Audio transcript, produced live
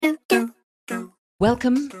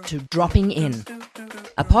Welcome to Dropping In,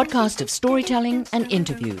 a podcast of storytelling and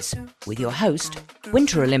interviews with your host,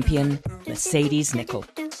 Winter Olympian Mercedes Nicoll.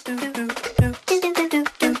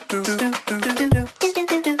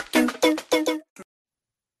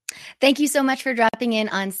 Thank you so much for dropping in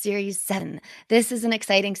on Series 7. This is an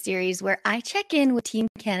exciting series where I check in with Team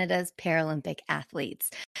Canada's Paralympic athletes.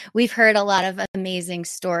 We've heard a lot of amazing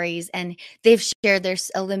stories, and they've shared their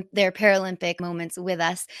Paralympic moments with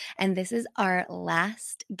us. And this is our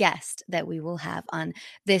last guest that we will have on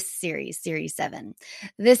this series, Series 7.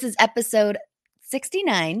 This is episode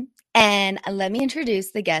 69, and let me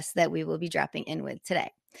introduce the guest that we will be dropping in with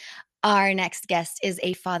today. Our next guest is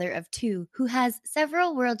a father of two who has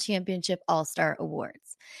several World Championship All-Star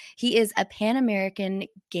awards. He is a Pan American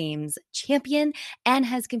Games champion and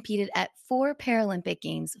has competed at 4 Paralympic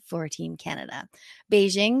Games for Team Canada.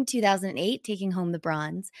 Beijing 2008, taking home the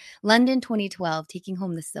bronze. London 2012, taking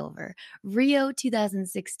home the silver. Rio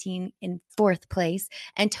 2016 in 4th place.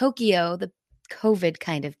 And Tokyo, the COVID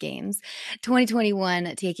kind of games,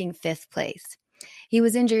 2021, taking 5th place. He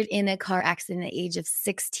was injured in a car accident at the age of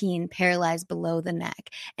 16, paralyzed below the neck,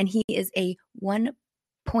 and he is a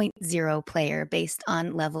 1.0 player based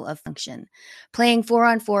on level of function, playing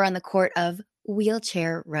 4-on-4 on the court of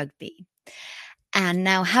wheelchair rugby. And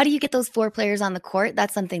now, how do you get those 4 players on the court?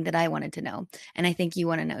 That's something that I wanted to know, and I think you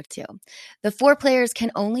want to know too. The 4 players can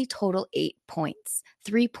only total 8 points,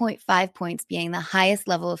 3.5 points being the highest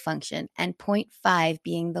level of function, and 0.5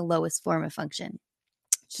 being the lowest form of function.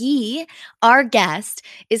 He, our guest,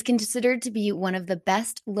 is considered to be one of the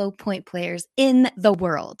best low point players in the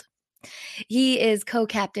world. He is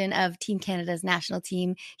co-captain of Team Canada's national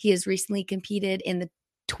team. He has recently competed in the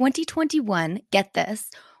 2021, get this,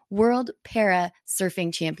 World Para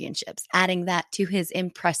Surfing Championships, adding that to his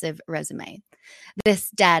impressive resume.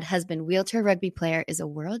 This dad, husband, wheelchair rugby player is a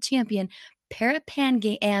world champion, Para-Pan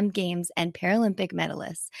Am Games and Paralympic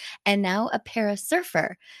medalist, and now a para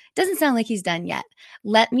surfer. Doesn't sound like he's done yet.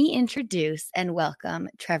 Let me introduce and welcome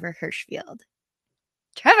Trevor Hirschfield.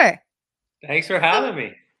 Trevor. Thanks for having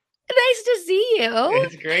me. Nice to see you.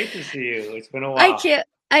 It's great to see you. It's been a while.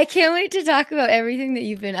 I can't wait to talk about everything that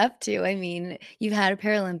you've been up to. I mean, you've had a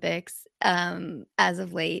Paralympics as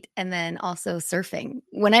of late, and then also surfing.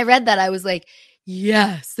 When I read that, I was like,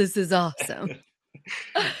 yes, this is awesome.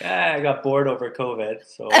 Yeah, I got bored over COVID,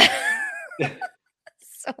 so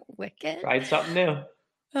so wicked. Tried something new.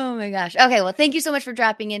 Oh my gosh. Okay, well, thank you so much for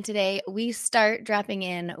dropping in today. We start dropping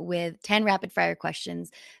in with 10 rapid fire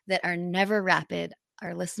questions that are never rapid.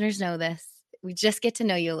 Our listeners know this. We just get to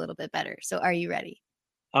know you a little bit better. So are you ready?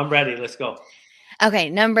 I'm ready. Let's go.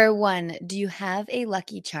 Okay, number 1, do you have a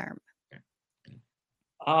lucky charm?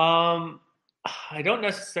 I don't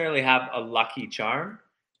necessarily have a lucky charm,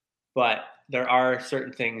 but there are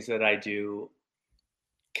certain things that I do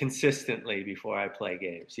consistently before I play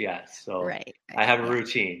games. Yes. So right. I have a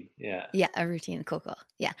routine. Yeah. Yeah. A routine. Cool.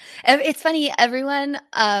 Yeah. It's funny. Everyone,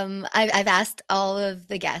 I've asked all of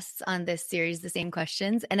the guests on this series the same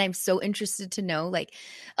questions, and I'm so interested to know, like,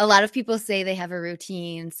 a lot of people say they have a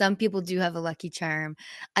routine. Some people do have a lucky charm.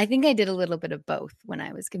 I think I did a little bit of both when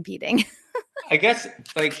I was competing. I guess,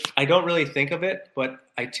 like, I don't really think of it, but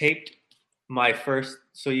I taped my first,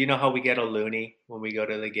 so you know how we get a loonie when we go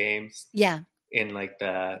to the games? Yeah. In like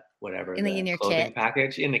the whatever, in your clothing kit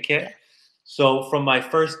package, in the kit. Yeah. So from my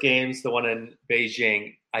first games, the one in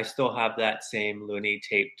Beijing, I still have that same loonie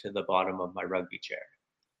taped to the bottom of my rugby chair.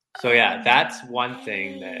 So yeah, that's one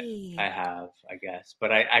thing that I have, I guess.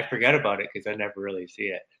 But I forget about it because I never really see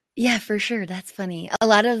it. Yeah, for sure. That's funny. A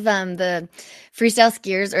lot of the freestyle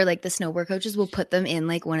skiers or like the snowboard coaches will put them in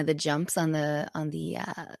like one of the jumps on the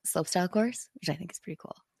slopestyle course, which I think is pretty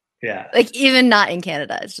cool. Yeah. Like even not in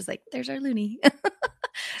Canada, it's just like there's our loonie.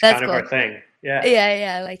 That's kind of our thing. Yeah.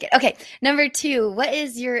 Yeah, I like it. Okay, number 2. What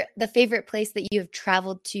is the favorite place that you have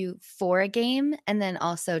traveled to for a game, and then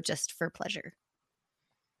also just for pleasure?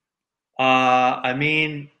 I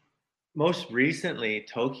mean, most recently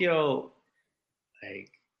Tokyo.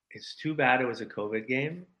 Like, it's too bad it was a COVID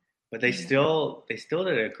game, but they still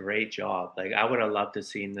did a great job. Like, I would have loved to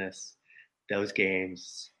seen those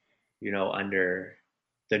games, under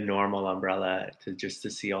the normal umbrella to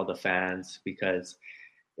see all the fans, because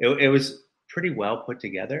it was pretty well put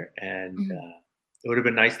together, and it would have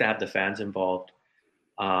been nice to have the fans involved.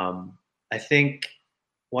 I think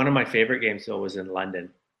one of my favorite games though was in London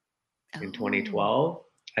in 2012.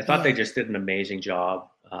 I thought they just did an amazing job.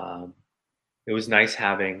 It was nice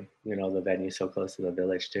having, the venue so close to the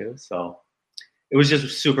village too. So it was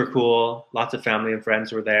just super cool. Lots of family and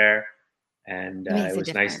friends were there, and it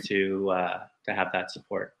was nice to have that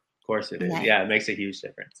support. Of course it is. Nice. Yeah, it makes a huge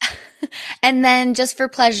difference. And then just for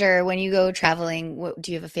pleasure, when you go traveling,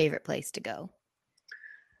 do you have a favorite place to go?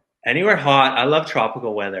 Anywhere hot. I love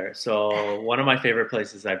tropical weather. So one of my favorite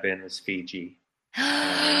places I've been was Fiji,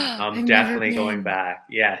 and I'm I've never definitely going been. back.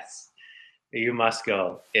 Yes, you must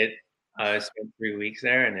go. I spent 3 weeks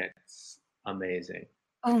there, and it's amazing.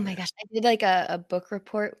 Oh my Yeah, gosh. I did like a book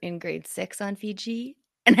report in grade 6 on Fiji,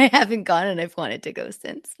 and I haven't gone and I've wanted to go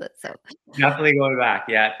since. That's so definitely going back.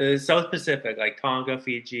 Yeah, the South Pacific, like Tonga,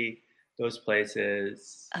 Fiji, those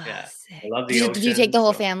places. Yeah, I sick. love the Did you take ocean. the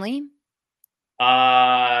whole So, family?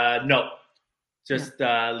 no, No. just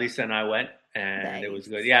Lisa and I went, and it was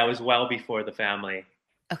good. Nice. Yeah, it was well before the family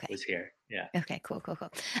Okay. was here. Yeah. Okay, cool, cool,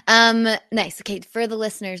 cool. Nice. Okay, for the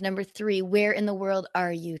listeners, number 3, where in the world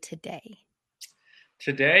are you today?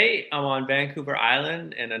 Today, I'm on Vancouver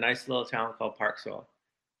Island in a nice little town called Parksville.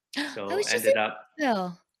 I So was just in ended up.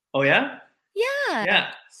 Nashville. Oh yeah, Yeah,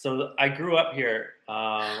 yeah. So I grew up here.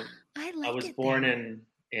 I I like was it born there.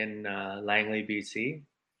 in Langley, BC,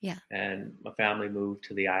 Yeah. and my family moved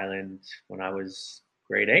to the island when I was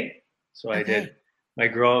grade 8. So I Okay. did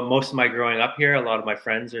most of my growing up here. A lot of my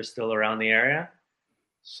friends are still around the area.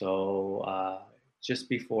 So just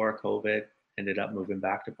before COVID, ended up moving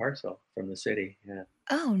back to Parksville from the city. Yeah.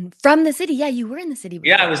 Oh, from the city. Yeah, you were in the city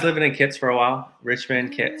Yeah, I before. was living in Kits for a while,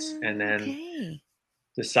 Richmond, Kits, and Oh, then okay.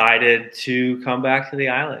 decided to come back to the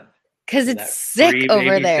island Because for it's that sick free over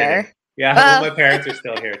babysitting. there. Yeah, well, Oh, my parents are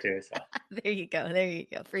still here too, so there you go. There you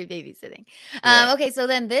go. Free babysitting. yeah. Okay, so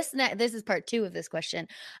then this is part 2 of this question.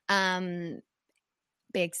 Um,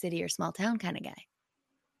 big city or small town kind of guy.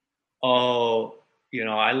 Oh,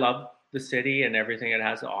 I love the city and everything it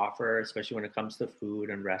has to offer, especially when it comes to food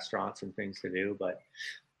and restaurants and things to do. But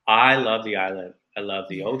I love the island. I love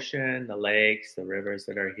the Yeah. ocean, the lakes, the rivers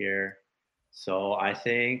that are here. So I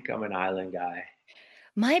think I'm an island guy.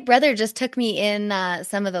 My brother just took me in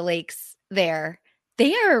some of the lakes there.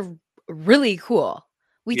 They are really cool.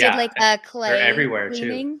 We did Yeah, like a they're clay everywhere too.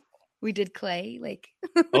 cleaning. We did clay, like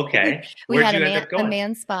Okay, we where'd had you end up a going?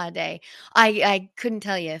 man spa day. I couldn't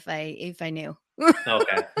tell you if I knew.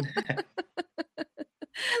 Okay,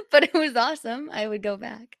 But it was awesome. I would go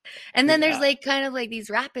back. And then there's yeah. like kind of like these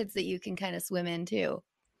rapids that you can kind of swim in too.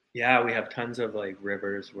 Yeah, we have tons of like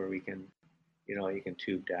rivers where we can, you can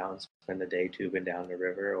tube down, spend the day tubing down the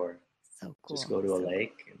river, or So just cool. go to a So cool.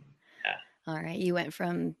 lake. And, All right. You went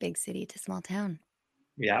from big city to small town.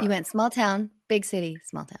 yeah, You went small town, big city,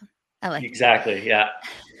 small town. I yeah, like it. exactly. Yeah.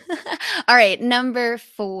 All right. Number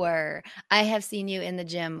 4. I have seen you in the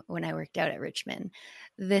gym when I worked out at Richmond.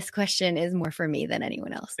 This question is more for me than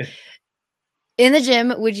anyone else. In the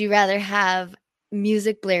gym, would you rather have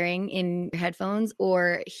music blaring in your headphones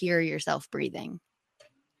or hear yourself breathing?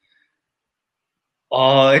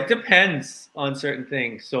 Oh, it depends on certain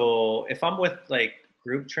things. So if I'm with like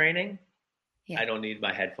group training, Yeah. I don't need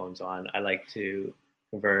my headphones on. I like to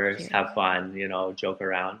converse, Hear. have fun, joke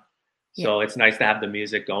around. Yeah. So it's nice to have the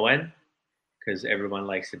music going because everyone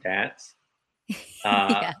likes to dance.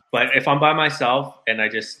 Yeah. But if I'm by myself and I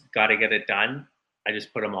just got to get it done, I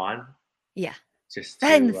just put them on Yeah. just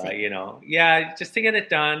I'm the to, same. yeah, just to get it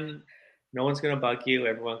done. No one's going to bug you.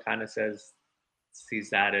 Everyone kind of sees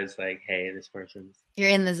that as like, hey, this person's You're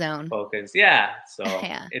in the zone. focused. Yeah. So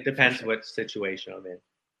Yeah, it for depends sure. what situation I'm in.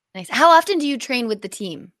 Nice. How often do you train with the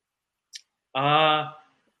team? Uh,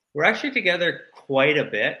 we're actually together quite a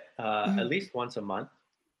bit, at Mhm. least once a month.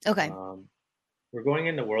 Okay. Um, we're going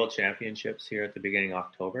into World Championships here at the beginning of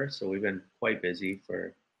October, so we've been quite busy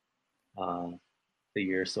for uh, the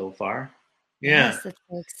year so far. Yeah, Yes, that's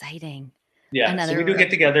so exciting. yeah. So we Another do get world.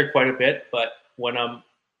 together quite a bit, but when I'm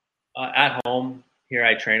at home here,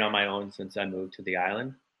 I train on my own since I moved to the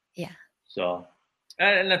island. Yeah. So,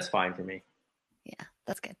 and that's fine for me. Yeah.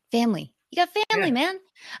 That's good. Family. You got family, Yeah. man.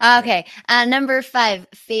 Yeah. Okay. Number 5,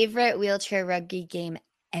 favorite wheelchair rugby game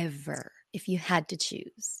ever, if you had to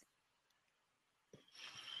choose.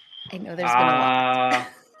 I know there's been a lot. Uh,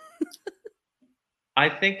 I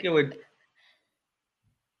think it would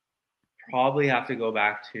probably have to go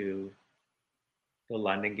back to the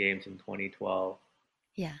London Games in 2012,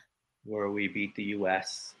 Yeah. where we beat the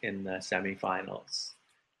US in the semifinals.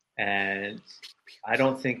 And I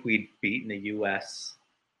don't think we'd beaten the US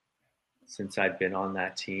since I'd been on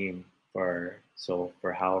that team for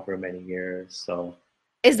however many years. So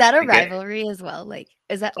Is that a to get rivalry as well? Like,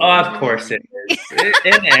 is that oh, always of a course it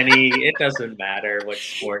rivalry? is. It doesn't matter what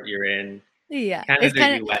sport you're in. Yeah. It's Canada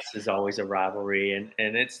kind of, US is always a rivalry, and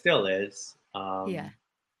it still is. yeah.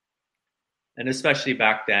 And especially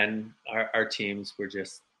back then, our teams were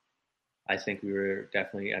just, I think we were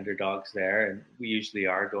definitely underdogs there, and we usually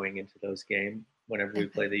are going into those games. whenever we Okay.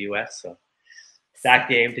 play the US. So that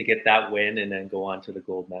game, to get that win and then go on to the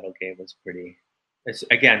gold medal game, was pretty.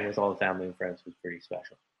 Again, with all the family and friends, was pretty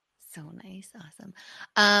special. So nice. Awesome.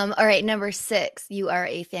 All right. Number 6, you are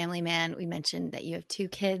a family man. We mentioned that you have 2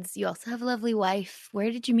 kids. You also have a lovely wife.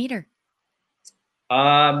 Where did you meet her?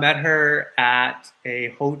 Met her at a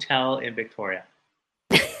hotel in Victoria.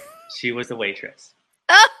 She was the waitress.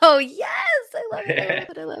 Oh, yes. I love it. I love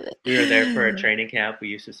it. I love it. We were there for a training camp. We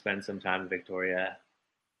used to spend some time in Victoria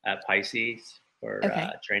at Pisces for Okay.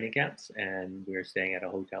 training camps, and we were staying at a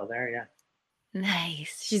hotel there. Yeah.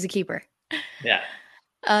 Nice. She's a keeper. Yeah.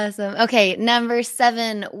 Awesome. Okay. Number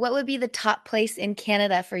 7, what would be the top place in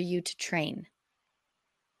Canada for you to train?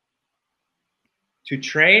 To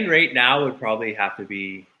train right now would probably have to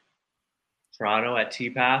be Toronto at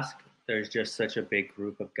TPASC. There's just such a big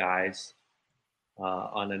group of guys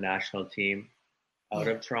on the national team out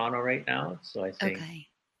Yeah. of Toronto right now. So I think Okay.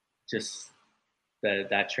 just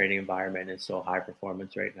that training environment is so high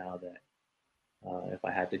performance right now that if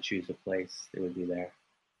I had to choose a place, it would be there.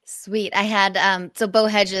 Sweet. I had so Bo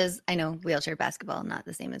Hedges, I know wheelchair basketball, not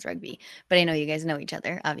the same as rugby, but I know you guys know each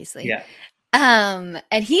other, obviously. Yeah. And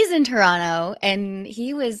he's in Toronto, and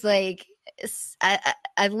he was like,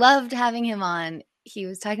 I loved having him on. He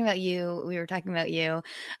was talking about you. We were talking about you.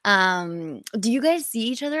 Do you guys see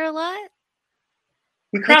each other a lot?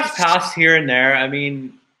 We cross paths here and there. I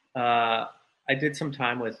mean, I did some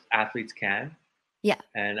time with Athletes Can. Yeah.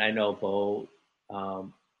 And I know Bo. I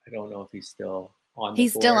don't know if he's still on the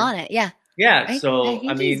He's board. still on it. Yeah. Yeah. So I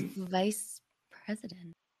think mean, he's vice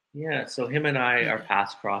president. yeah. So him and I, Yeah. our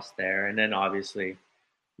paths crossed there, and then obviously,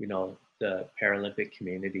 the Paralympic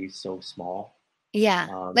community is so small. Yeah.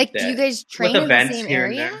 Like, do you guys train in the same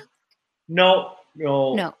area? No.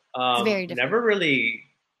 No. It's very different. Never really.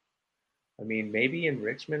 I mean, maybe in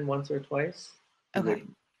Richmond once or twice he Okay. would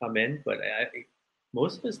come in, but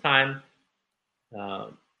most of his time,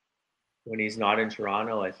 when he's not in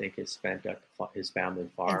Toronto, I think is spent at his family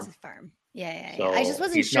farm. It's a farm. Yeah. So I just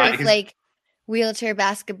wasn't he's sure not- if he's- like wheelchair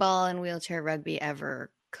basketball and wheelchair rugby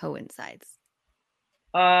ever coincides.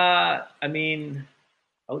 I mean,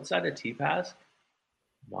 outside of TPASC,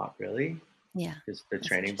 not really, Yeah. because the That's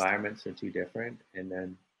training interesting. environments are too different. And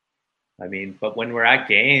then, I mean, but when we're at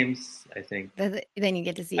games, I think, Then you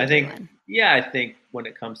get to see I everyone. think when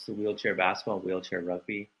it comes to wheelchair basketball, wheelchair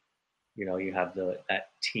rugby, you have that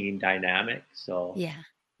team dynamic. So Yeah.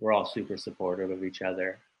 we're all super supportive of each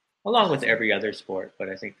other, along with Awesome. every other sport. But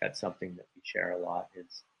I think that's something that we share a lot,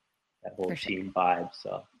 is that whole For sure. team vibe.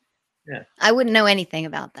 So I wouldn't know anything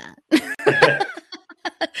about that.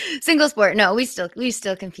 Single sport. No, we still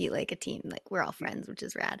compete like a team. Like, we're all friends, which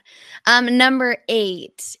is rad. Number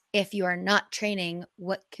 8, if you are not training,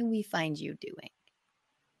 what can we find you doing?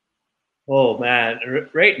 Oh man,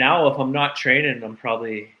 right now, if I'm not training, I'm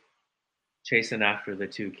probably chasing after the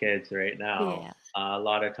 2 kids right now. Yeah. A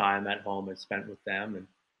lot of time at home is spent with them,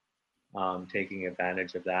 and taking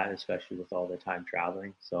advantage of that, especially with all the time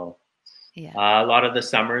traveling. So Yeah. a lot of the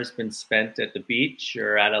summer has been spent at the beach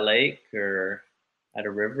or at a lake or at a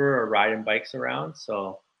river or riding bikes around.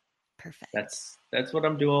 So Perfect. that's what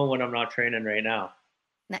I'm doing when I'm not training right now.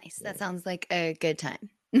 Nice. That sounds like a good time.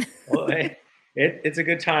 Well, hey, it's a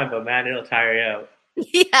good time, but man, it'll tire you out.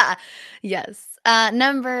 Yeah. Yes.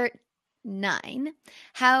 Number 9,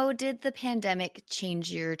 how did the pandemic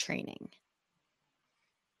change your training?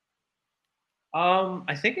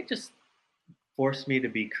 I think it just forced me to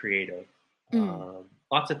be creative.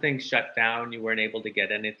 Lots of things shut down. You weren't able to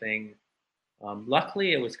get anything.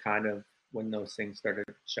 Luckily, it was kind of when those things started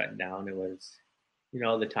shutting down, it was,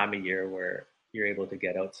 the time of year where you're able to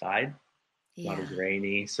get outside. Yeah. Not as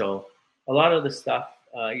rainy. So a lot of the stuff,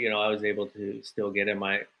 I was able to still get in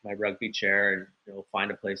my rugby chair and,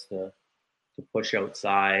 find a place to push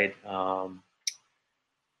outside.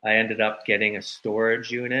 I ended up getting a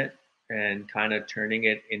storage unit and kind of turning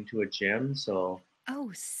it into a gym. So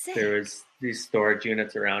Oh, sick. there was these storage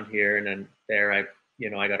units around here, and then there I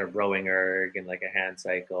got a rowing erg and like a hand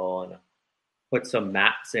cycle, and put some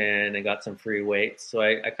mats in and got some free weights. So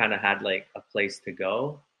I kind of had like a place to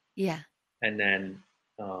go. Yeah. And then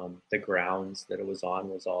the grounds that it was on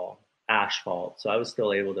was all asphalt. So I was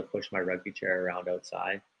still able to push my rugby chair around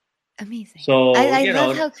outside. Amazing. So, I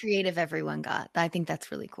love how creative everyone got. I think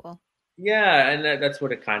that's really cool. Yeah, and that's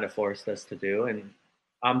what it kind of forced us to do. And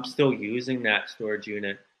I'm still using that storage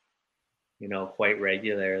unit, quite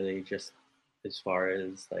regularly, just as far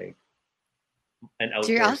as like an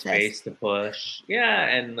outdoor space to push. Yeah,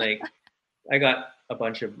 and like I got a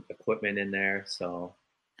bunch of equipment in there, so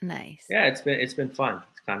nice. Yeah, it's been fun.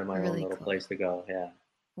 It's kind of my Really own little cool. place to go. Yeah.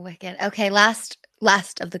 Wicked. Okay, last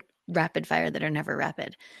of rapid fire that are never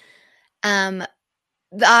rapid.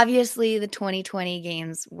 Obviously the 2020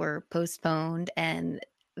 games were postponed and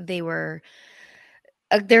they were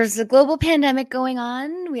there's a global pandemic going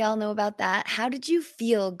on. We all know about that. How did you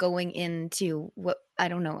feel going into what, I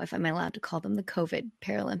don't know if I'm allowed to call them the COVID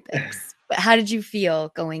Paralympics, but how did you feel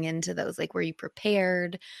going into those? Like, were you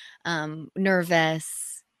prepared,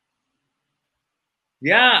 nervous?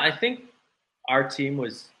 Yeah, I think our team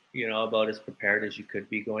was, about as prepared as you could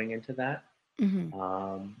be going into that.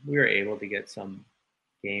 Mhm. We were able to get some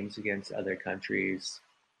games against other countries.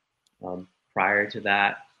 Prior to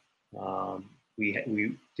that,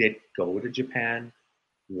 we did go to Japan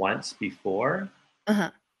once before Uh-huh.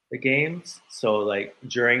 the games, so like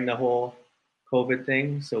during the whole COVID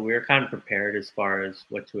thing, so we were kind of prepared as far as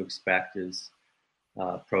what to expect as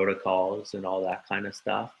protocols and all that kind of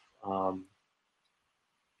stuff.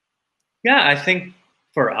 Yeah, I think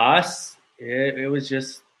for us, it was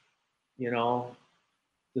just, you know,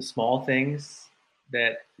 the small things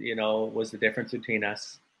that, was the difference between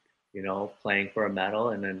us, playing for a medal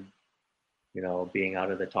and then, being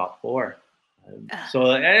out of the top four. Uh,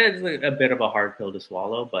 So it's a bit of a hard pill to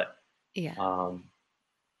swallow, but yeah. um,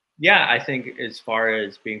 yeah, I think as far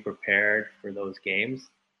as being prepared for those games,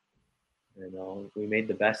 we made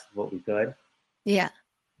the best of what we could. Yeah.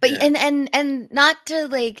 But Yeah. and not to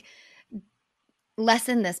like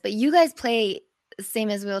lessen this, but you guys play same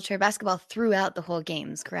as wheelchair basketball throughout the whole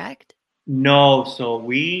games, correct? No, so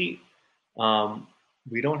um,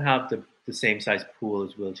 we don't have the same size pool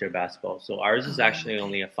as wheelchair basketball. So ours is Oh, actually okay.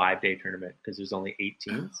 only a 5-day tournament because there's only 8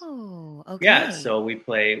 teams. Oh, Yeah, okay. so we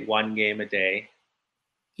play one game a day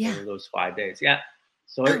Yeah. over those 5 days. Yeah,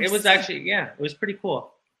 so Oh, it was sick. actually, yeah, it was pretty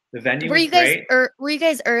cool. The venue was great. Were you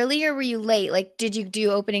guys early or were you late? Like, did you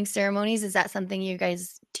do opening ceremonies? Is that something you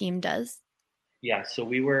guys team does? Yeah, so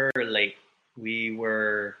we were late. We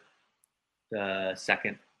were the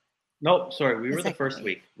second. No, sorry, we The were the second first wave.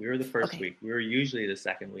 week. We were the first Okay. week. We were usually the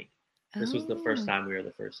second week. This was the first Oh. time we were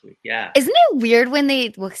the first week. Yeah. Isn't it weird when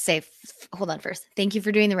they will say, hold on first. Thank you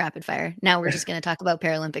for doing the rapid fire. Now we're just going to talk about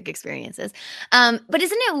Paralympic experiences. But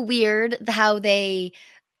isn't it weird how they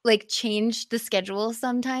like change the schedule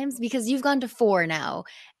sometimes? Because you've gone to 4 now,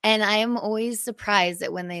 and I am always surprised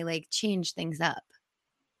at when they like change things up.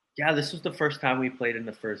 Yeah, this was the first time we played in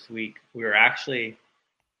the first week. We were actually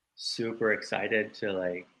super excited to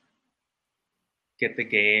like get to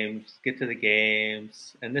the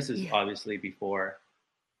games, and this is Yeah. obviously before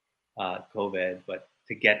COVID, but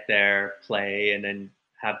to get there, play, and then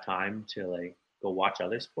have time to like go watch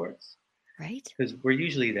other sports Right? because we're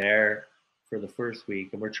usually there for the first week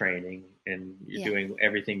and we're training and you're Yeah. doing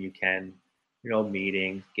everything you can,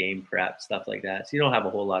 meetings, game prep, stuff like that. So you don't have a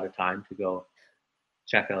whole lot of time to go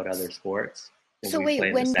check out other sports when So we wait, play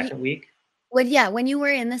in the second week. when you were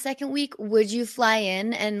in the second week, would you fly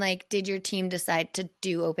in and like did your team decide to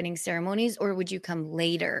do opening ceremonies or would you come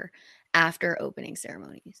later after opening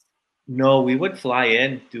ceremonies? No, we would fly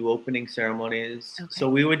in, do opening ceremonies. So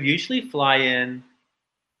Okay. we would usually fly in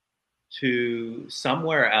to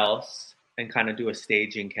somewhere else and kind of do a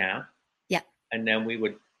staging camp. Yeah. And then we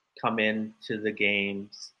would come in to the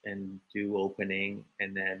games and do opening.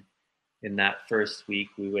 And then in that first week,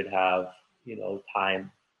 we would have,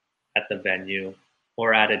 time at the venue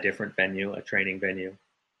or at a different venue, a training venue,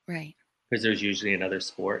 Right. because there's usually another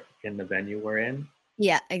sport in the venue we're in.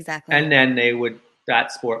 Yeah, exactly. And then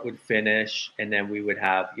that sport would finish. And then we would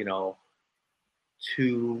have,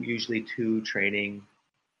 usually two training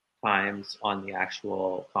times on the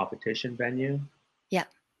actual competition venue. Yeah.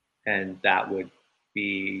 And that would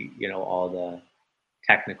be, all the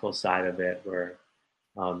technical side of it where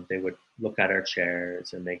they would look at our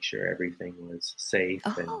chairs and make sure everything was safe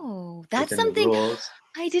and Oh, that's within the something rules.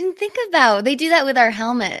 I didn't think about. They do that with our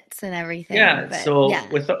helmets and everything, Yeah, but so yeah.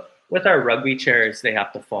 with our rugby chairs, they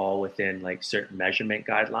have to fall within like certain measurement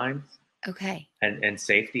guidelines Okay. and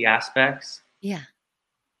safety aspects. Yeah.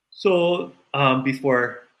 So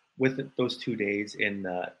before with those 2 days in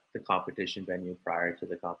the competition venue prior to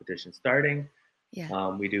the competition starting, Yeah.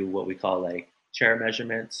 we do what we call like chair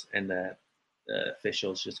measurements, and the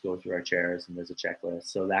officials just go through our chairs, and there's a checklist.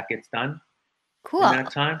 So that gets done in Cool. that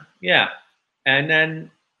time. Yeah, and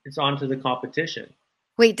then it's on to the competition.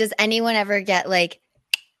 Wait, does anyone ever get like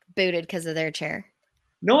booted because of their chair?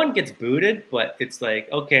 No one gets booted, but it's like,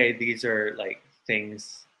 okay, these are like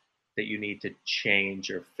things that you need to change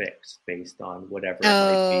or fix based on whatever it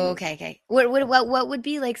might Oh, be. okay, okay. What would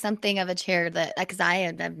be like something of a chair that because I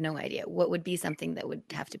have no idea. What would be something that would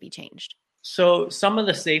have to be changed? So some of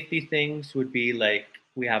the safety things would be like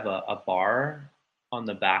we have a bar on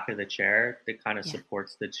the back of the chair that kind of Yeah.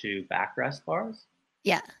 supports the two backrest bars.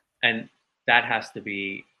 Yeah. and that has to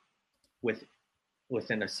be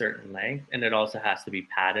within a certain length, and it also has to be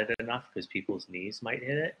padded enough because people's knees might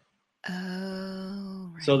hit it. Oh,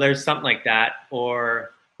 So right. there's something like that.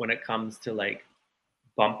 Or when it comes to like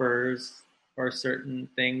bumpers or certain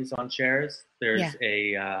things on chairs, Yeah. there's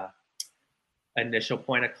a initial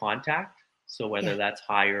point of contact. So whether Yeah. that's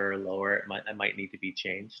higher or lower, it might need to be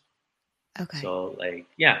changed. Okay. So like,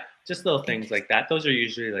 yeah, just little things like Interesting. that. Those are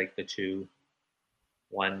usually like the two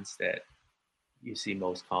ones that you see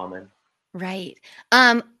most common. Right.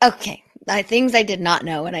 Okay. Things I did not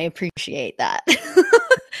know, and I appreciate that.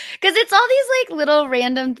 Because it's all these like little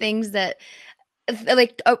random things that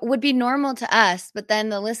like would be normal to us, but then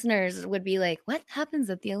the listeners would be like, "What happens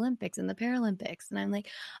at the Olympics and the Paralympics?" And I'm like,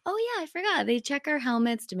 "Oh yeah, I forgot. They check our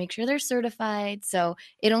helmets to make sure they're certified." So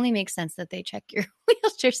it only makes sense that they check your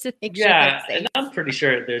wheelchairs to make sure they're Yeah, and safe. I'm pretty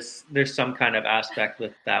sure there's some kind of aspect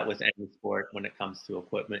with that with any sport when it comes to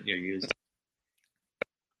equipment you're using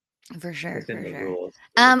For sure, within for the sure. rules,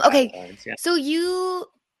 the Okay. guidelines. Yeah, So you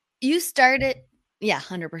started, yeah,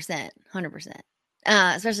 100%, 100%.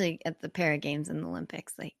 Especially at the Para Games and the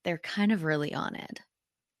Olympics, like they're kind of really on it.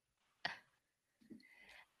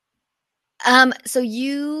 So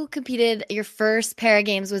you competed, your first Para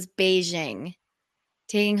Games was Beijing,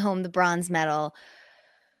 taking home the bronze medal.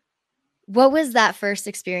 What was that first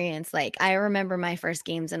experience like? I remember my first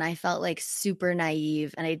games and I felt like super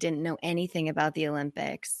naive and I didn't know anything about the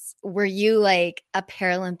Olympics. Were you like a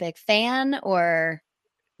Paralympic fan, or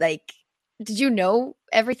like did you know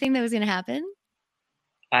everything that was going to happen?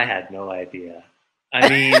 I had no idea. I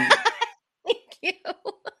mean, Thank you.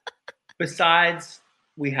 besides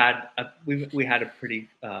we had a pretty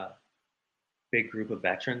big group of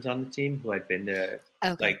veterans on the team who had been to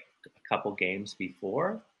Okay. like a couple games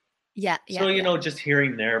before. Yeah, So, yeah, yeah. just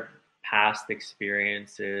hearing their past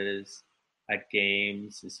experiences at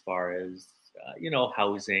games as far as,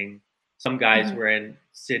 housing. Some guys Mhm. were in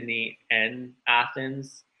Sydney and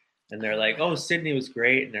Athens, and they're Oh, like, oh, wow. Sydney was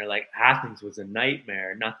great. And they're like, Athens was a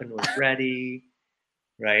nightmare. Nothing was ready.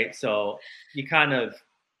 Right. So you kind of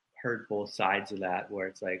heard both sides of that, where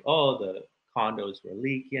it's like, oh, the condos were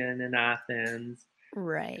leaking in Athens,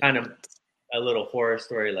 kind of Right. a little horror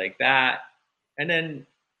story like that. And then,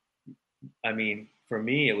 I mean, for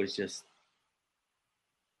me, it was just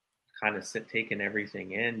kind of taking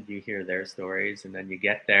everything in. You hear their stories, and then you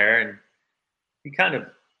get there, and you kind of,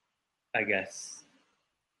 I guess,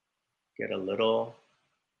 get a little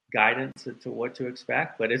guidance to what to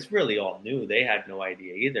expect. But it's really all new. They had no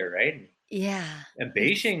idea either, right? Yeah. And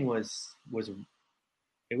It's Beijing was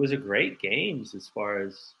it was a great games as far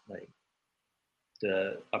as like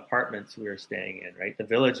the apartments we were staying in. Right, the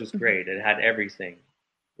village was mhm. great. It had everything.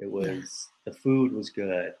 It Yeah. was the food was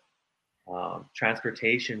good.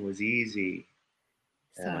 Transportation was easy.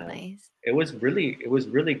 So Um, nice. it was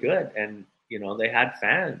really good, and they had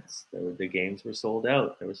fans. The games were sold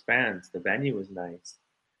out. There was fans. The venue was nice.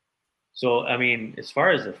 So I mean, as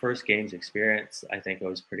far as the first games experience, I think I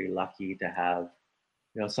was pretty lucky to have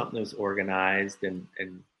something that was organized and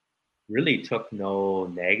really took no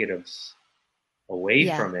negatives away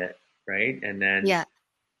Yeah. from it, right? And then Yeah.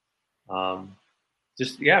 um,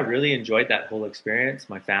 just yeah, really enjoyed that whole experience.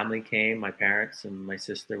 My family came, my parents and my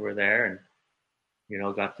sister were there, and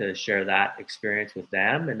got to share that experience with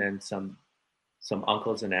them, and then some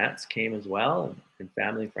uncles and aunts came as well, and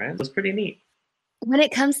family friends. It was pretty neat. When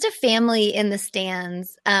it comes to family in the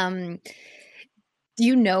stands, do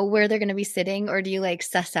you know where they're going to be sitting, or do you like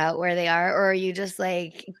suss out where they are, or are you just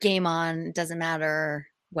like game on, doesn't matter,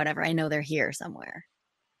 whatever, I know they're here somewhere?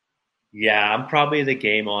 Yeah, I'm probably the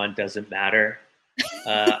game on doesn't matter.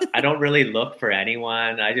 I don't really look for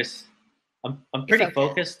anyone. I'm You're pretty focused.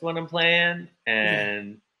 focused when I'm playing, Yeah.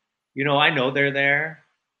 and I know they're there,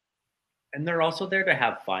 and they're also there to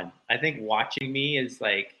have fun. I think watching me is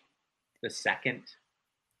like the second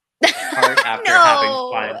part after having No.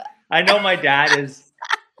 fun. I know my dad is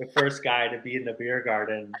the first guy to be in the beer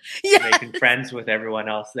garden making Yes. friends with everyone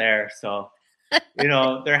else there. So,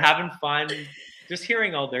 they're having fun. Just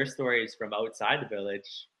hearing all their stories from outside the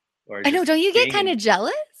village or I know. just Don't you get being kind in. of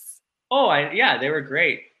jealous? Oh, yeah, they were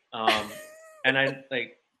great. And I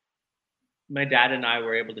like my dad and I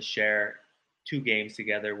were able to share two games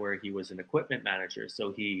together where he was an equipment manager.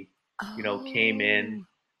 So he, came in, Oh.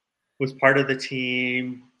 was part of the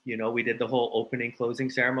team. We did the whole opening, closing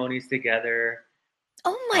ceremonies together.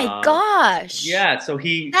 Oh my Um, gosh. yeah, so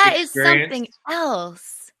he That is something experienced.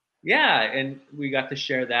 else. Yeah, and we got to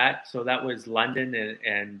share that. So that was London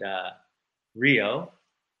and Rio.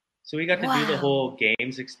 So we got to do the Wow. whole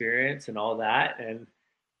games experience and all that. And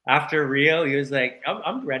after Rio, he was like,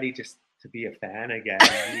 I'm ready just to be a fan again.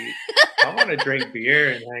 I want to drink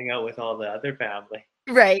beer and hang out with all the other family.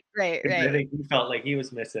 Right. I think he felt like he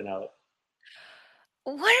was missing out.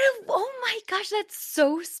 Oh my gosh, that's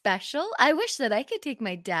so special. I wish that I could take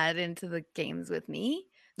my dad into the games with me.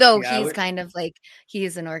 Though Yeah, he's kind of like,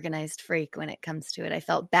 he's an organized freak when it comes to it. I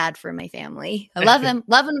felt bad for my family. I love him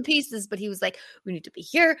to pieces, but he was like, we need to be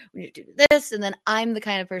here, we need to do this. And then I'm the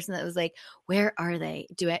kind of person that was like, where are they?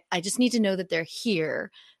 I just need to know that they're here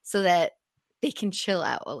so that they can chill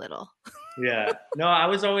out a little. Yeah. No,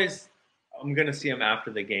 I'm gonna see him after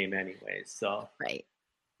the game anyways. So Right.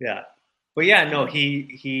 yeah. But yeah, no,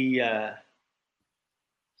 he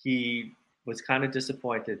was kind of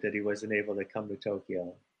disappointed that he wasn't able to come to Tokyo.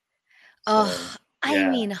 So Oh, I yeah.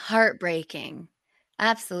 mean, heartbreaking.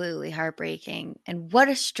 Absolutely heartbreaking. And what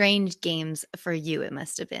a strange games for you it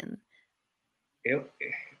must have been.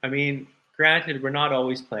 I mean, granted, we're not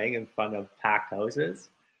always playing in front of packed houses.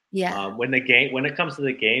 Yeah. When it comes to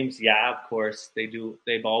the games, yeah, of course they do.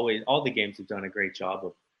 All the games have done a great job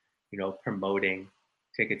of, promoting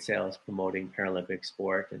ticket sales, promoting Paralympic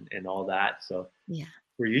sport, and all that. So Yeah.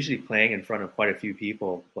 we're usually playing in front of quite a few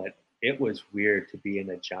people, but it was weird to be in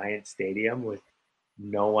a giant stadium with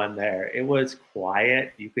no one there. It was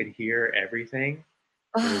quiet. You could hear everything.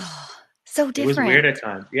 Oh, so It was weird different. at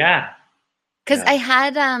times. Yeah. Because Yeah.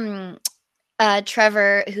 I had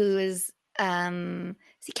Trevor, who is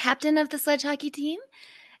he captain of the sledge hockey team?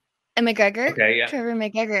 And McGregor, Okay. Yeah. Trevor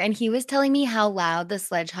McGregor, and he was telling me how loud the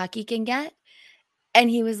sledge hockey can get. And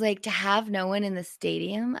he was like, to have no one in the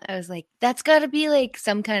stadium, I was like, that's got to be like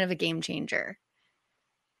some kind of a game changer.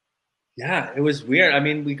 Yeah. It was weird. I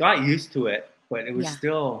mean, we got used to it, but it was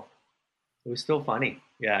Yeah. still funny.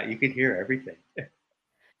 Yeah. You could hear everything.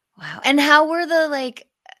 Wow. And how were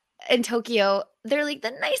in Tokyo? They're like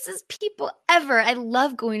the nicest people ever. I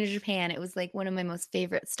love going to Japan. It was like one of my most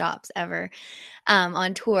favorite stops ever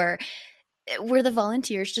on tour. Were the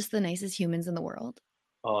volunteers just the nicest humans in the world?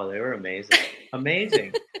 Oh, they were amazing.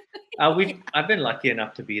 Amazing. I've been lucky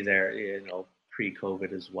enough to be there,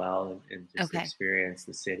 pre-COVID as well, and just Okay. experience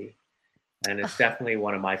the city. And it's Ugh, definitely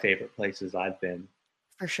one of my favorite places I've been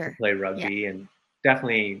for to sure. play Yeah. rugby, and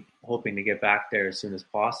definitely hoping to get back there as soon as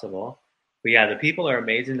possible. But yeah, the people are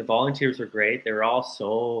amazing. The volunteers were great. They were all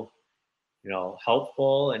so,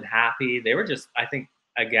 helpful and happy. They were just, I think,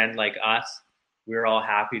 again, like us, we were all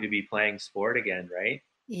happy to be playing sport again, right?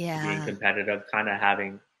 Being Yeah. competitive, kind of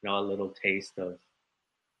having, a little taste of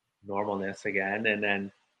normalness again. And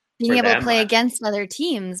then Being for able to them, play against other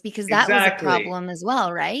teams because that was a exactly. problem as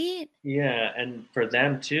well, right? Yeah. And for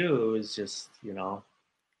them too, it was just,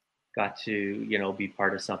 got to, be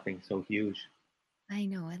part of something so huge. I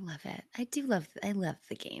know, I love it. I love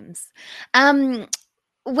the games.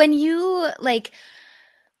 When you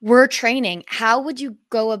were training, how would you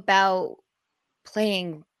go about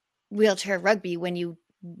playing wheelchair rugby when you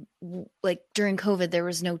during COVID there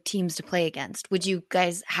was no teams to play against? Would you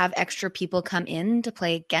guys have extra people come in to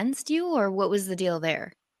play against you, or what was the deal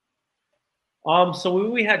there? So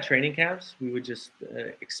when we had training camps, we would just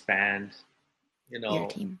expand, Your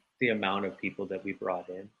team. the amount of people that we brought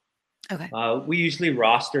in. Okay. We usually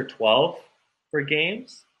roster 12 for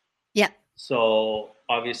games. Yeah. So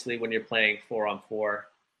obviously, when you're playing 4-on-4,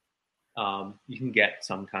 you can get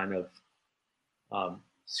some kind of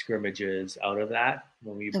scrimmages out of that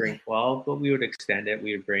when we bring Okay. 12, but we would extend it.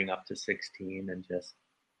 We would bring up to 16 and just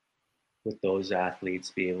with those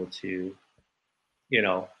athletes be able to,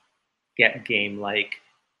 get game-like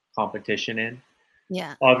competition in.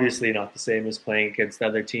 Yeah. Obviously not the same as playing against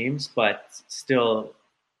other teams, but still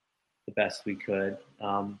the best we could.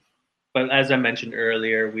 But as I mentioned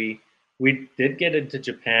earlier, we did get into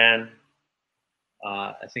Japan.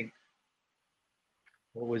 I think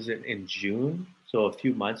what was it in June? So a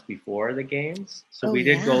few months before the games. So Oh we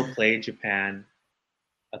did go yeah. play Japan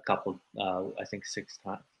a couple. I think 6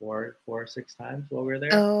 times, four or 6 times while we were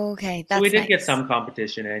there. Okay, So we that's did get nice. some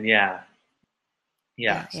competition in. Yeah,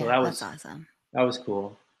 yeah. So Yeah, that's awesome. that was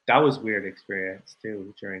cool. That was weird experience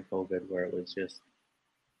too during COVID, where it was just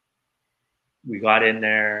we got in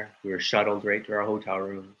there, we were shuttled right to our hotel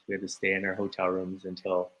rooms. We had to stay in our hotel rooms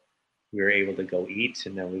until we were able to go eat,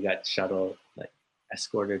 and then we got shuttled,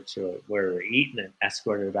 escorted to where we were eating, and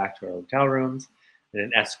escorted back to our hotel rooms, and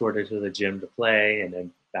then escorted to the gym to play, and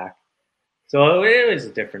then back. So it was a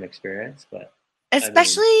different experience, but I mean,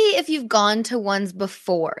 Especially if you've gone to ones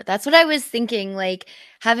before. That's what I was thinking,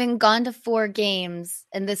 having gone to 4 games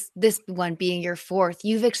and this one being your 4th,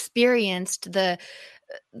 you've experienced the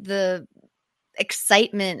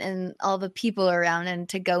excitement and all the people around, and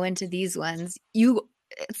to go into these ones,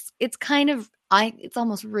 it's kind of it's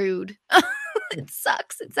almost rude. It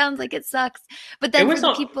sucks. It sounds like it sucks. But It then for was the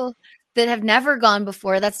not. people that have never gone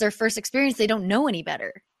before, that's their first experience. They don't know any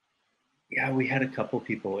better. Yeah, we had a couple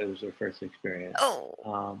people. It was their first experience.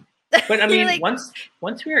 Oh, But I you're mean, like,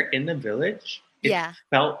 once we were in the village, it yeah,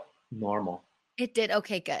 felt normal. it did.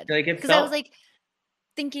 Okay, good. Like it Because I was felt like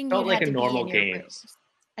thinking felt you'd like had a to be normal in your games. rooms.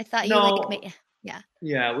 I thought you like No, yeah,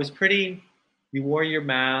 yeah, it was pretty. You wore your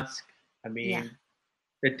mask. I yeah, mean,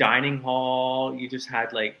 the dining hall, you just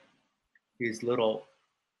had like these little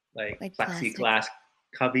like like plastic. plexiglass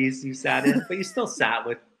cubbies you sat in, but you still sat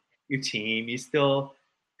with your team. You still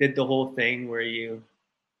did the whole thing where you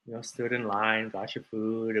stood in line, got your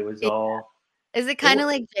food. It was Yeah. all Is it it, kind of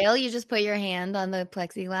like jail? You just put your hand on the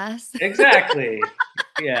plexiglass? exactly.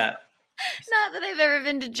 Yeah, Not that I've ever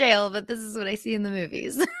been to jail, but this is what I see in the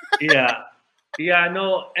movies. yeah, yeah.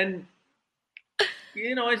 No, and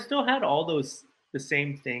I still had all those the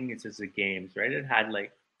same things as the games, right? It had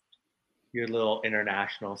like your little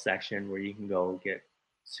international section where you can go get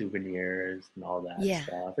souvenirs and all that Yeah,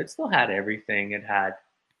 stuff. It still had everything. It had,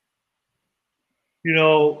 you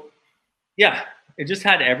know, yeah, it just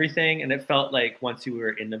had everything. And it felt like once you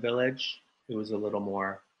were in the village, it was a little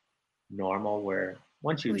more normal, where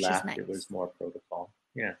once you which is left, it was nice. more protocol.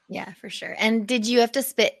 Yeah. Yeah, for sure. And did you have to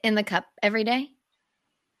spit in the cup every day?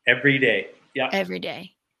 Every day. Yeah. Every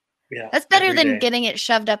day. Yeah. That's better Every than day. getting it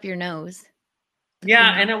shoved up your nose.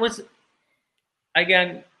 Yeah. And it was,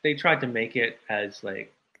 again, they tried to make it as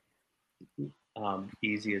like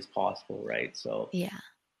easy as possible, right? So Yeah.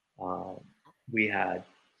 um, we had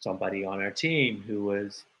somebody on our team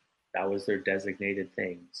that was their designated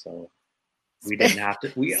thing. So we didn't have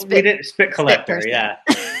to. We didn't spit collector. Yeah,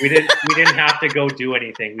 we didn't have to go do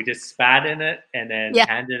anything. We just spat in it and then Yeah.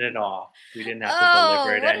 handed it off. We didn't have to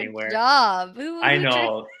deliver it What anywhere. a job. I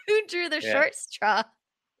know. Who drew the Yeah. short straw?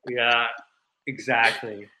 Yeah.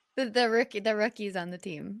 Exactly. The rookies on the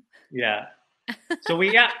team. Yeah. So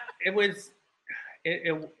it was.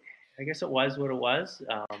 It I guess it was what it was.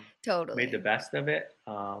 Totally. Made the best of it.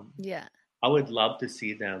 Yeah. I would love to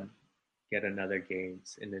see them get another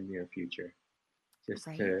games in the near future, just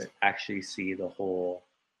Right. to actually see the whole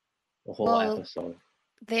Well, episode.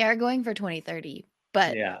 they are going for 2030,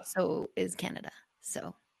 but Yeah. so is Canada.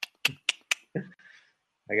 So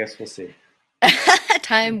I guess we'll see.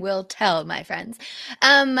 time will tell, my friends.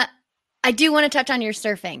 I do want to touch on your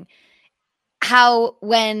surfing. How,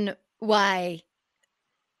 when, why?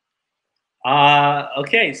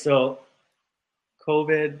 Okay, so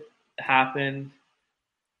COVID happened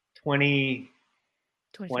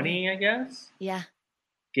 2020, I guess. Yeah.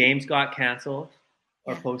 Games got canceled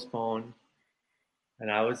or Yeah. postponed,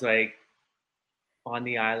 and I was like on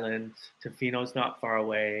the island. Tofino's not far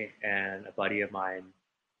away, and a buddy of mine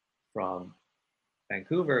from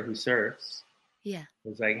Vancouver who surfs Yeah.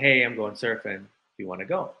 was like, "Hey, I'm going surfing. Do you want to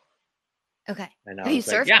go?" Okay. And I Have you was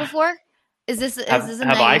like, surfed "Yeah." before? Is this a Have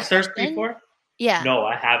naive I surfed question? before? Yeah. No,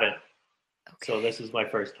 I haven't. Okay. So this is my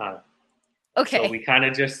first time. Okay. So we kind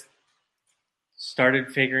of just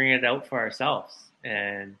started figuring it out for ourselves,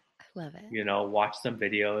 and I love it. watch some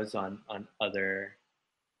videos on other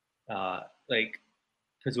like,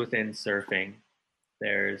 because within surfing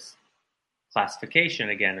there's classification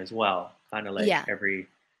again as well, kind of like Yeah.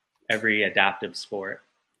 every adaptive sport.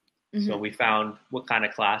 So Mhm. we found what kind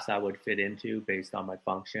of class I would fit into based on my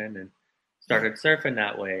function, and started surfing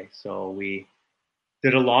that way. So we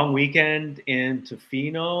did a long weekend in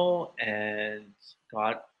Tofino and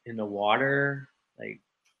got in the water like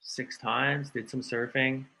 6 times, did some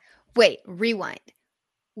surfing. Wait, rewind.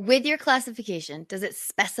 With your classification, does it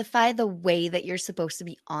specify the way that you're supposed to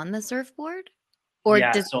be on the surfboard? Or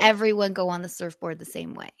Yeah, does so everyone go on the surfboard the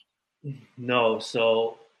same way? no,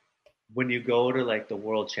 so when you go to like the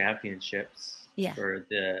world championships Yeah. for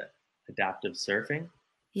the adaptive surfing,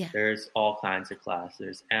 Yeah. there's all kinds of classes.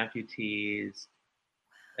 There's amputees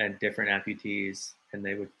and different amputees, and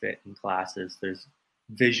they would fit in classes. There's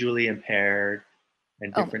visually impaired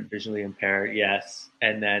and Oh. different visually impaired, yes.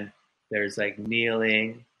 And then there's like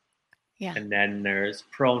kneeling, Yeah. and then there's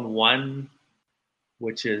prone 1,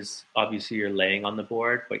 which is obviously you're laying on the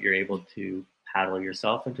board, but you're able to paddle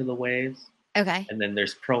yourself into the waves. Okay. And then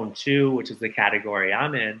there's prone 2, which is the category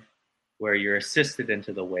I'm in, where you're assisted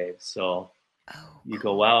into the waves. So Oh, you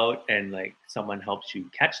cool. go out and like someone helps you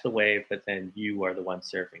catch the wave, but then you are the one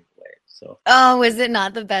surfing the wave. So Oh, is it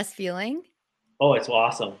not the best feeling? oh, it's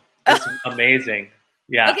awesome. It's amazing.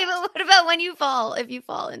 Yeah. Okay, but what about when you fall? If you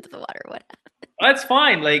fall into the water, what happens? That's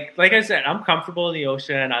fine. Like I said, I'm comfortable in the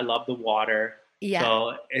ocean. I love the water. Yeah.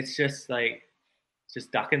 So it's just like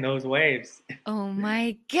ducking those waves. Oh my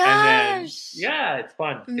And then gosh. yeah, it's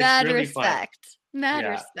fun. Mad It's really respect. fun. Mad Yeah.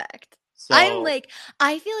 respect. So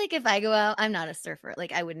I feel like if I go out, I'm not a surfer.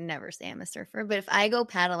 Like I would never say I'm a surfer, but if I go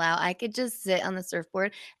paddle out, I could just sit on the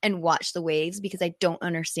surfboard and watch the waves because I don't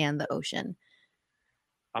understand the ocean.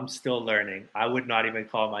 I'm still learning. I would not even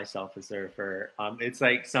call myself a surfer. It's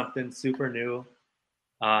like something super new.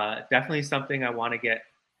 Definitely something I want to get,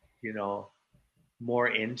 more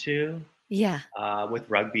into. Yeah. With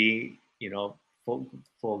rugby,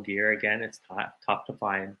 full gear again. It's tough to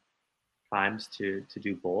find times to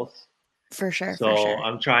do both. For sure. So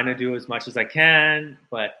I'm trying to do as much as I can,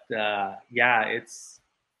 but it's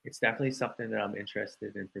definitely something that I'm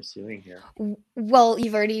interested in pursuing here. Well,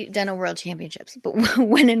 you've already done a World Championships, but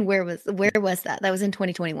when and where was that? That was in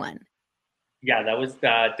 2021. Yeah, that was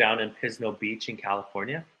down in Pismo Beach in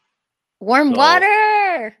California. Warm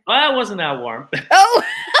water. Well, it wasn't that warm. Oh,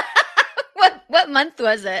 what month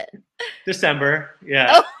was it? December. Yeah.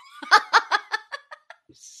 Oh.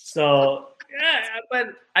 So yeah, but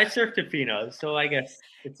I surfed at Fino, so I guess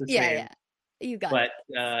it's the same. Yeah, you got it.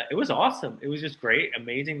 But it was awesome. It was just great,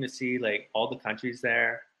 amazing to see like all the countries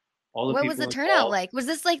there, all the. What people was the involved. turnout like? Was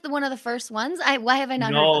this like one of the first ones? Why have I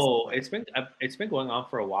not? No, heard this it's been going on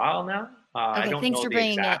for a while now. Okay, I don't thanks know for the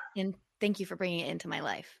bringing exact... it in. Thank you for bringing it into my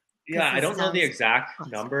life. Yeah, I don't know the exact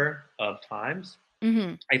awesome. number of times.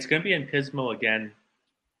 Mm-hmm. It's going to be in Pismo again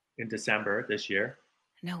in December this year.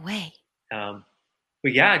 No way.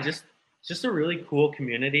 But yeah, just a really cool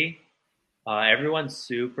community. Everyone's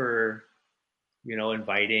super,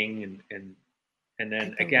 inviting, and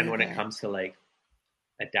then again, when it comes to like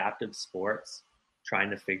adaptive sports,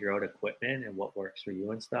 trying to figure out equipment and what works for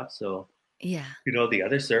you and stuff. So yeah, the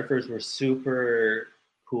other surfers were super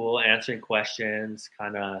cool, answering questions,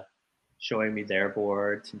 kind of showing me their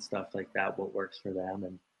boards and stuff like that, what works for them.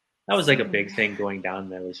 And that was like a big thing going down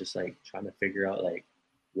there, was just like trying to figure out like,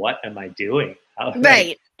 what am I doing?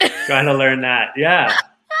 Right. Trying to learn that. Yeah.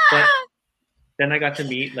 But then I got to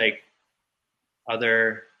meet like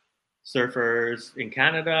other surfers in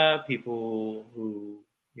Canada, people who,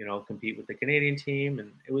 compete with the Canadian team.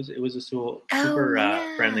 And it was a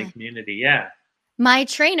super friendly community. Yeah. My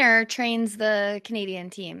trainer trains the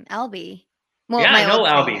Canadian team, Albie. Well, yeah, my I know old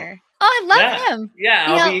Albie. Trainer. Oh, I love him.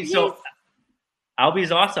 Yeah, Albie. So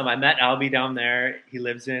Albie's awesome. I met Albie down there. He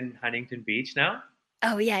lives in Huntington Beach now.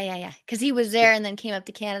 Oh, yeah. Because he was there and then came up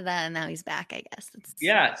to Canada, and now he's back, I guess.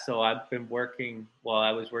 Yeah, so I've been working,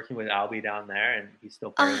 I was working with Albie down there, and he's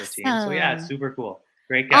still part of the team. So yeah, it's super cool.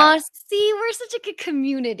 Great guy. Oh, see, we're such a good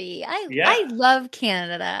community. I love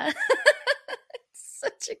Canada.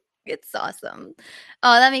 It's awesome.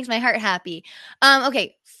 Oh, that makes my heart happy.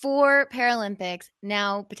 Okay, for Paralympics,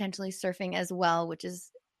 now potentially surfing as well, which is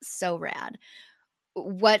so rad.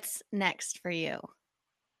 What's next for you?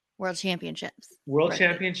 World Championships. World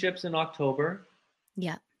Championships in October.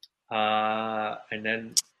 Yeah. And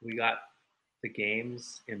then we got the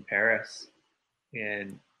games in Paris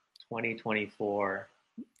in 2024.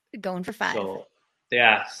 Going for 5. So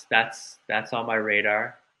yes, that's on my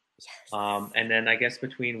radar. Yes. And then I guess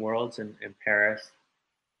between Worlds and Paris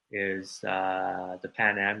is the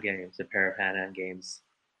Pan Am Games, the Para-Pan Am Games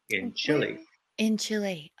in Chile. In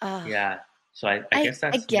Chile. Oh. Yeah. So I guess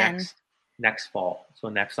that's next fall. So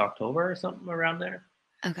next October or something around there.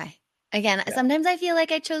 Okay. Again, sometimes I feel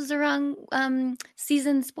like I chose the wrong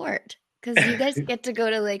season sport, because you guys get to go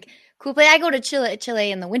to like cool place. I go to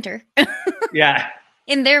Chile in the winter. Yeah.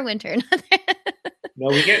 In their winter. No,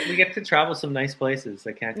 we get to travel some nice places.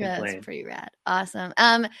 I can't complain. That's pretty rad. Awesome.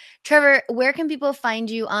 Trevor, where can people find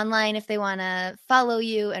you online if they want to follow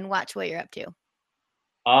you and watch what you're up to?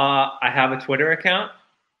 I have a Twitter account,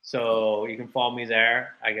 so you can follow me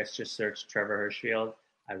there. I guess just search Trevor Hirschfield.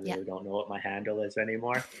 I really don't know what my handle is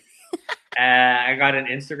anymore. I got an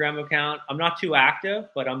Instagram account. I'm not too active,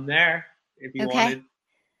 but I'm there if you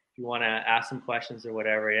want to ask some questions or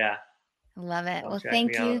whatever. Yeah. Love it. Well,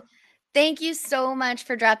 thank you. Thank you so much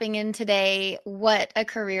for dropping in today. What a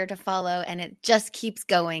career to follow, and it just keeps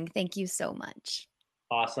going. Thank you so much.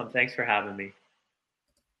 Awesome. Thanks for having me.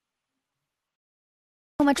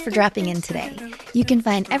 So much for dropping in today. You can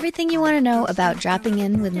find everything you want to know about Dropping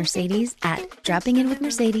In with Mercedes at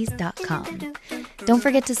droppinginwithmercedes.com. Don't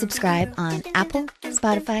forget to subscribe on Apple,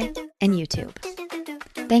 Spotify, and YouTube.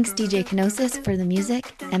 Thanks DJ Kenosis for the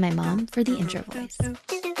music and my mom for the intro voice.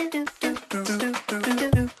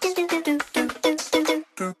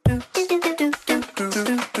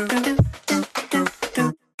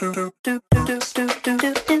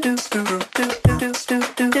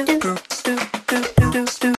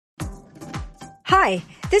 Hi,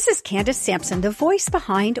 this is Candace Sampson, the voice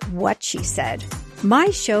behind What She Said. My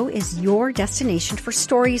show is your destination for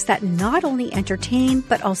stories that not only entertain,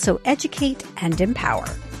 but also educate and empower.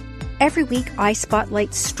 Every week, I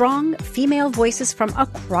spotlight strong female voices from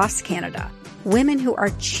across Canada, women who are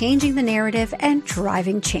changing the narrative and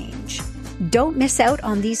driving change. Don't miss out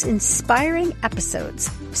on these inspiring episodes.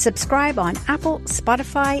 Subscribe on Apple,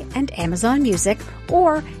 Spotify, and Amazon Music,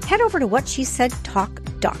 or head over to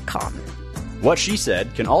whatshesaidtalk.com. What She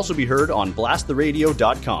Said can also be heard on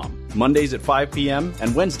blasttheradio.com, Mondays at 5 p.m.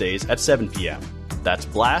 and Wednesdays at 7 p.m. That's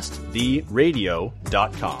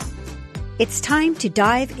blasttheradio.com. It's time to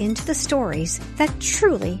dive into the stories that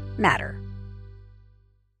truly matter.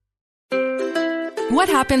 What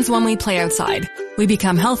happens when we play outside? We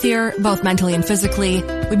become healthier, both mentally and physically.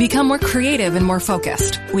 We become more creative and more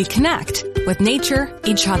focused. We connect with nature,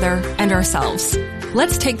 each other, and ourselves.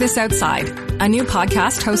 Let's Take This Outside, a new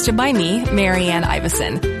podcast hosted by me, Marianne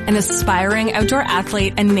Iveson, an aspiring outdoor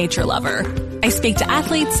athlete and nature lover. I speak to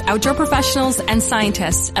athletes, outdoor professionals, and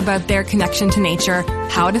scientists about their connection to nature,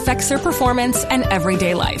 how it affects their performance, and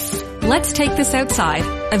everyday life. Let's Take This Outside,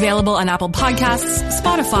 available on Apple Podcasts,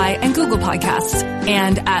 Spotify, and Google Podcasts,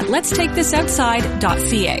 and at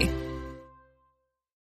letstakethisoutside.ca.